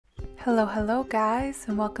Hello guys,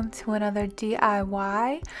 and welcome to another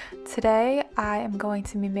DIY. Today I am going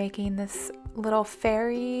to be making this little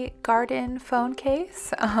fairy garden phone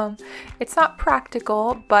case. It's not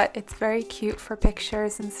practical, but it's very cute for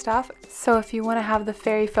pictures and stuff. So if you want to have the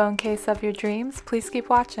fairy phone case of your dreams, please keep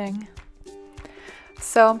watching.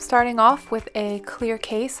 So I'm starting off with a clear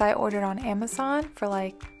case I ordered on Amazon for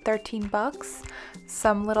like 13 bucks.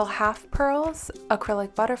 Some little half pearls,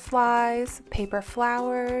 acrylic butterflies, paper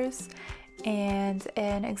flowers, and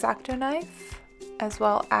an X-Acto knife, as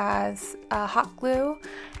well as hot glue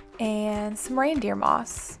and some reindeer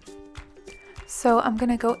moss. So I'm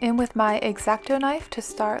gonna go in with my X-Acto knife to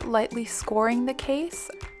start lightly scoring the case.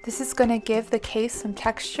 This is gonna give the case some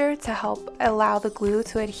texture to help allow the glue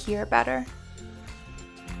to adhere better.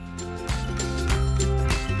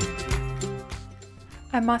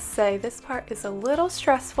 I must say, this part is a little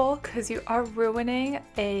stressful because you are ruining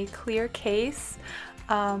a clear case,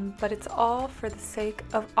 but it's all for the sake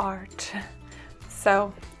of art.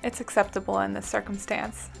 So it's acceptable in this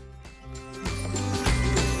circumstance.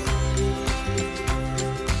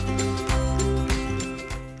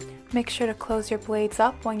 Make sure to close your blades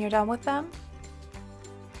up when you're done with them.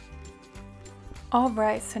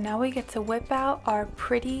 Alright, so now we get to whip out our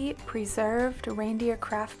pretty preserved reindeer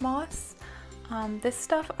craft moss. This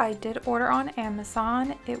stuff I did order on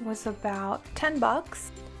Amazon. It was about 10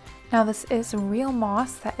 bucks. Now this is real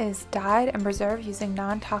moss that is dyed and preserved using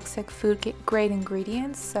non-toxic food grade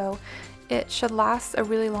ingredients, so it should last a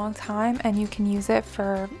really long time and you can use it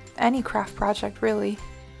for any craft project really.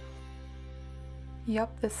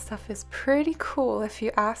 Yup, this stuff is pretty cool if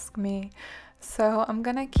you ask me. So I'm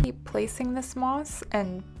gonna keep placing this moss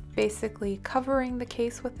and basically covering the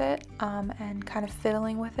case with it and kind of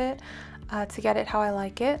fiddling with it to get it how I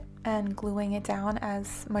like it, and gluing it down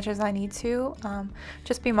as much as I need to.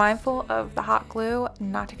 Just be mindful of the hot glue,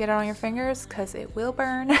 not to get it on your fingers because it will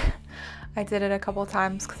burn. I did it a couple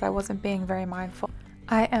times because I wasn't being very mindful.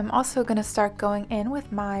 I am also going to start going in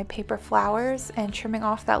with my paper flowers and trimming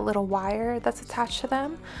off that little wire that's attached to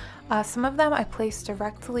them. Some of them I place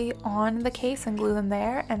directly on the case and glue them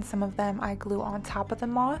there, and some of them I glue on top of the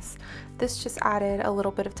moss. This just added a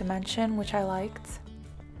little bit of dimension, which I liked.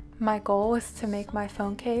 My goal was to make my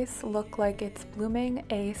phone case look like it's blooming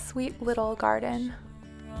a sweet little garden.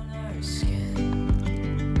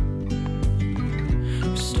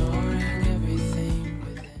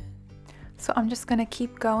 So I'm just gonna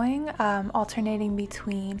keep going, alternating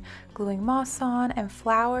between gluing moss on and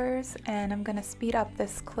flowers, and I'm gonna speed up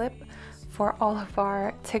this clip for all of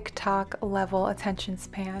our TikTok level attention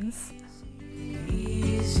spans.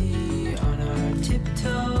 Easy on our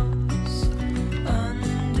tiptoes,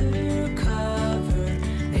 undercover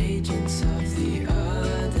agents of the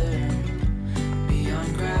other,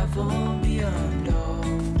 beyond gravel, beyond all.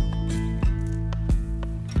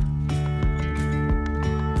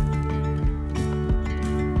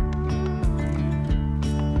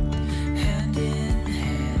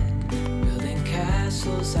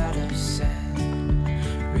 Out of sand,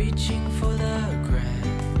 reaching for the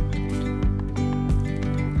grand.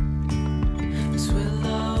 As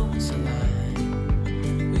willows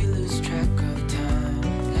align, we lose track of time.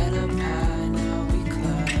 Head up high, now we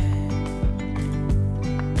climb.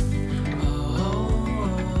 Oh,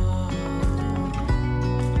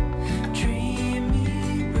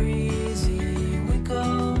 dreamy, breezy, we go.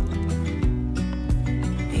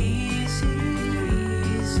 Easy,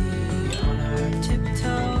 easy on our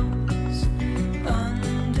tiptoes,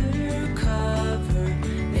 undercover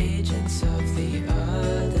agents of the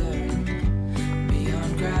other,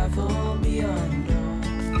 beyond gravel, beyond all.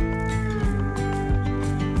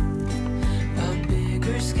 A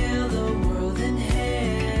bigger scale the world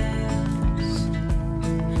inhales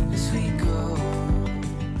as we go.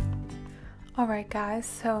 Alright guys,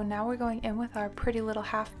 so now we're going in with our pretty little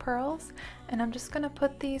half pearls, and I'm just going to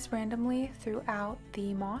put these randomly throughout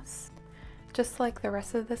the moss. Just like the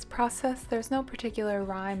rest of this process, there's no particular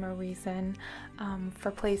rhyme or reason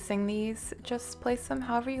for placing these. Just place them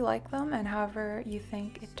however you like them and however you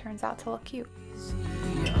think it turns out to look cute.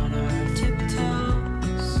 On our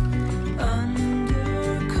tiptoes,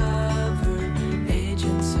 undercover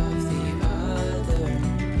agents of the other,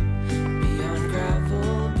 beyond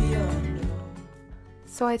gravel, beyond all.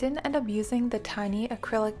 So I didn't end up using the tiny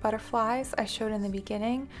acrylic butterflies I showed in the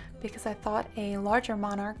beginning because I thought a larger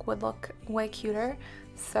monarch would look way cuter.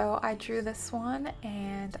 So I drew this one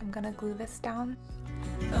and I'm gonna glue this down.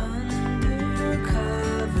 Undercover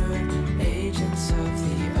agents of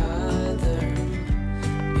the other,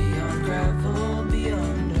 beyond gravel,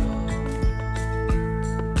 beyond all.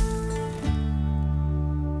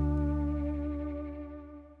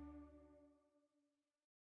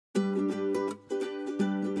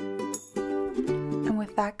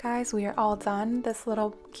 that, guys, we are all done this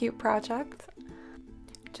little cute project.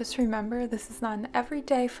 Just remember, this is not an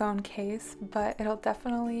everyday phone case, but it'll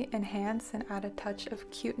definitely enhance and add a touch of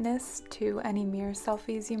cuteness to any mirror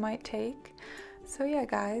selfies you might take. So yeah,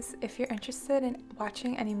 guys, if you're interested in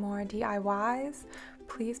watching any more DIYs,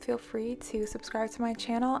 please feel free to subscribe to my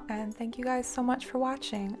channel, and thank you guys so much for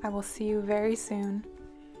watching. I will see you very soon.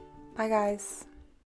 Bye, guys.